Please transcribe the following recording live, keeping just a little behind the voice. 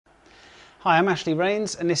Hi, I'm Ashley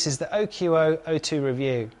Rains and this is the OQO O2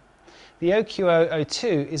 review. The OQO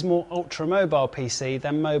O2 is more ultra-mobile PC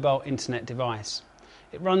than mobile internet device.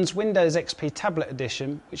 It runs Windows XP Tablet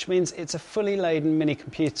Edition, which means it's a fully laden mini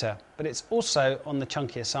computer, but it's also on the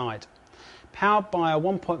chunkier side. Powered by a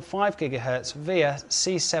 1.5 GHz VIA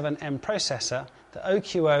C7M processor, the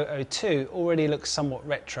OQO O2 already looks somewhat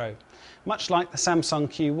retro, much like the Samsung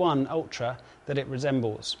Q1 Ultra that it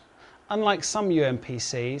resembles. Unlike some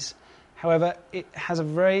UMPCs, however, it has a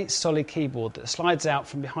very solid keyboard that slides out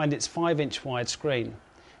from behind its 5-inch wide screen.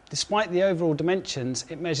 Despite the overall dimensions,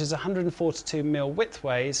 it measures 142mm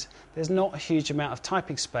widthways, there's not a huge amount of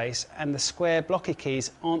typing space and the square blocky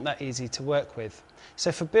keys aren't that easy to work with.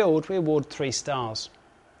 So for build, we award 3 stars.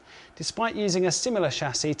 Despite using a similar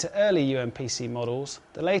chassis to early UMPC models,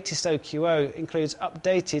 the latest OQO includes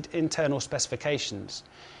updated internal specifications.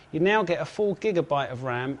 You now get a full gigabyte of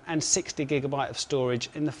RAM and 60 GB of storage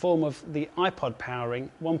in the form of the iPod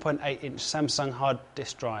powering 1.8-inch Samsung hard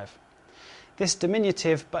disk drive. This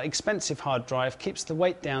diminutive but expensive hard drive keeps the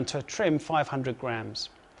weight down to a trim 500 grams,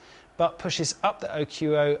 but pushes up the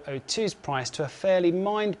OQO O2's price to a fairly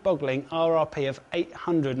mind-boggling RRP of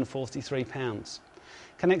 £843.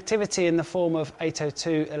 Connectivity in the form of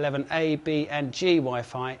 802.11a, b and g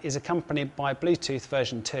Wi-Fi is accompanied by Bluetooth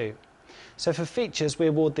version 2. So for features, we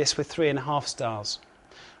award this with 3.5 stars.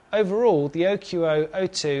 Overall, the OQO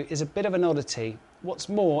O2 is a bit of an oddity. What's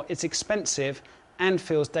more, it's expensive and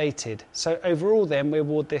feels dated. So overall then, we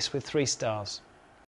award this with 3 stars.